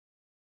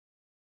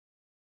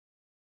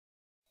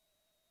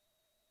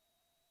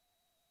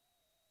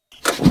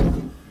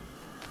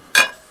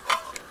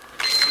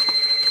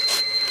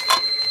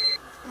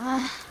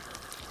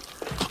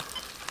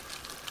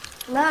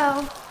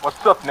Hello?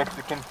 What's up,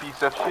 Mexican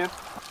piece of shit?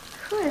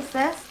 Who is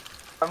this?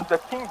 I'm the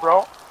king,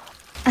 bro.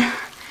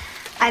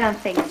 I don't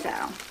think so.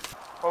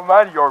 Oh,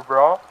 Mario,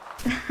 bro.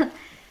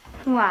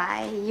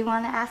 Why? You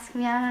want to ask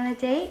me out on a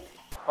date?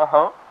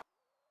 Uh-huh.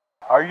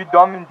 Are you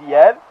dumb in the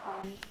head?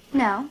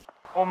 No.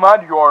 Oh,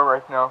 mad you are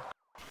right now.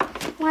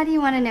 Why do you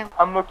want to know?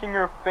 I'm looking at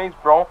your face,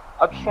 bro.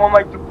 I just want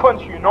like to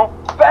punch you, you know?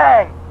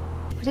 Bang!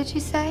 What did you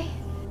say?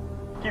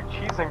 Keep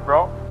cheesing,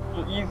 bro.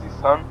 You're easy,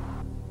 son.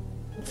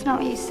 It's not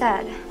what you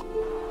said.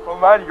 Oh,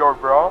 mad you are,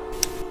 bro.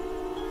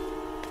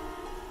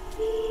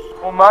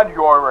 Oh, mad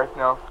you are right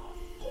now.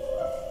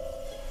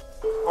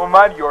 Oh,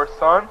 mad you are,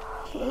 son.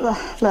 Look,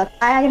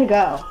 I gotta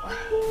go.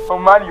 Oh,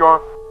 mad you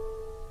are.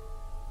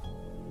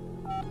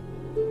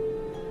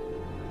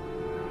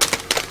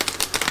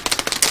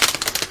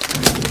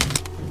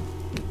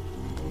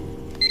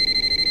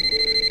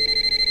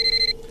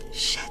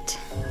 Shit.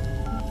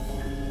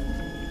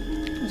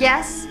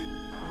 Yes?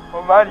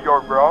 Oh, mad you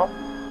are, bro.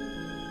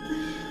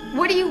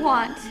 What do you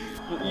want?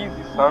 You're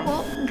easy, son.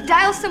 Well,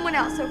 dial someone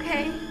else,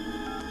 okay?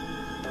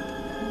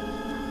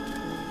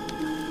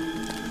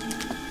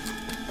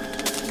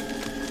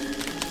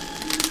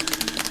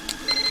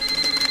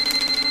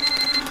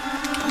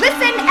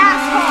 Listen,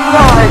 asshole!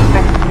 Alright,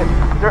 Mexican.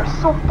 You're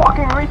so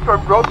fucking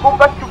retard, bro. Go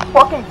back to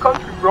fucking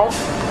country, bro.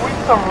 Eat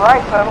some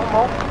rice, I don't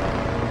know.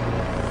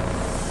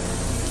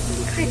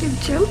 Some kind of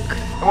joke?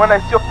 And when I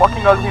see a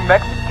fucking ugly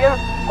Mexican,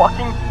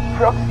 fucking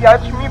proxy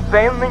at me,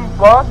 bailing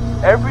bus,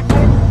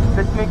 everything,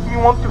 that makes me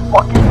want to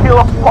fucking kill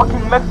a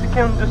fucking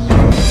Mexican in the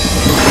street.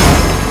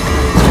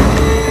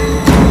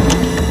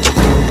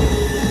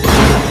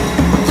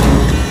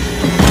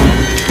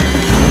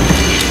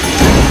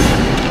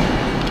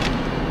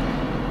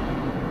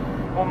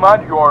 How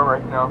mad you are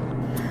right now.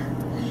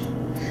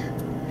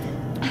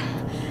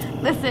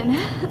 Listen,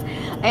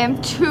 I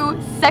am 2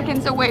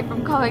 seconds away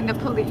from calling the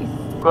police.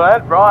 Go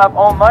ahead, bro. I have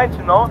all night,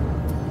 you know.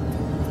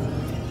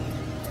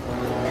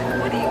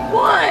 What do you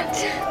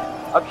want?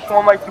 I just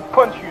want like to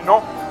punch you, you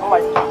know. So,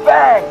 like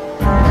bang.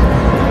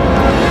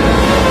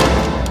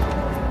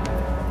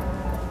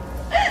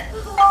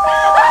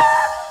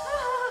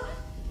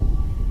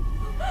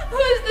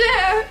 Who's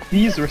there?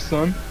 Deezer,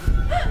 son.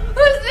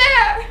 Who's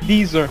there?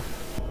 Deezer.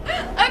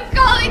 I'm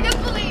calling the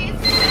police!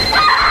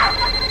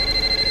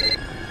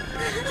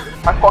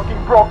 I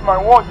fucking broke my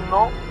wall, you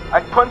know?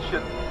 I punched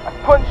it. I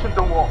punched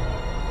the wall.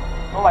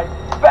 So like,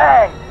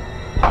 bang!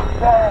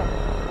 Bang!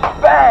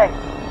 Bang!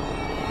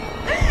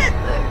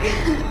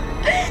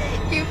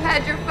 Look, you've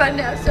had your fun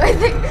now, so I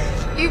think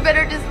you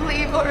better just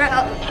leave or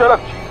else. Shut up,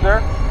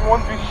 cheeser. You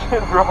won't do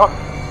shit, bro.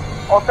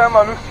 All time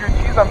I lose to your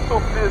cheese, I'm so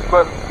pissed,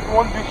 but you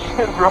won't do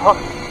shit, bro.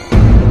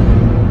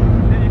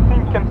 Did you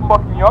think you can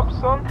fuck me up,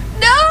 son?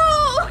 No!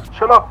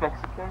 Shut up,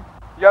 Mexican.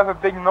 You have a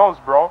big nose,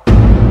 bro.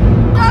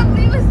 Stop,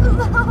 leave us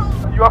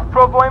alone! You have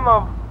problem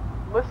of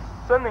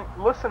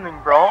listening,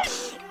 bro.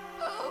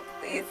 Oh,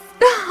 please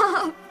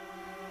stop.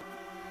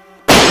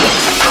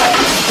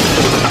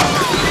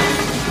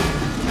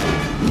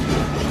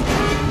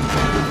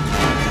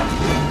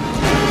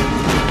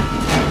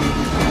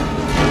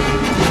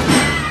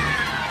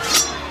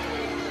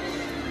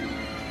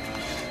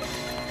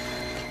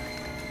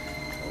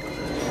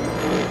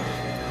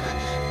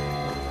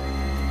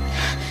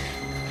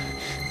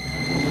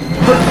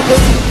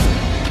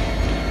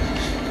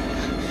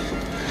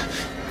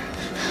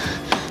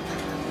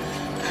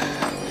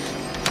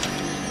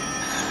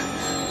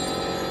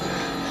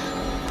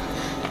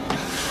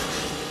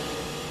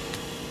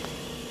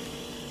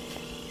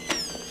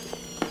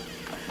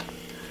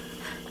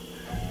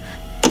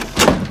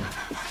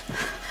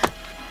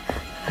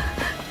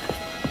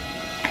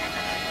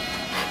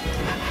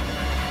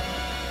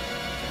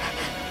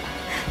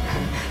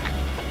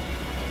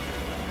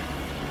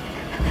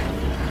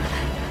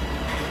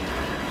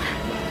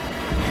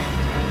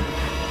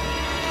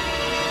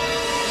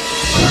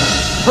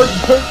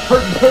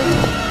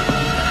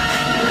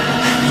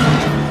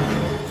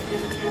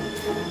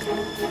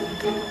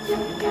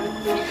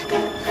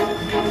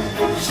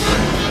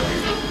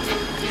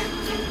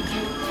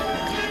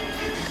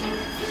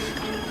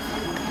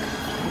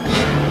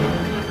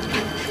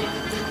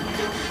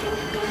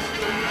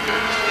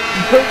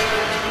 Hurt.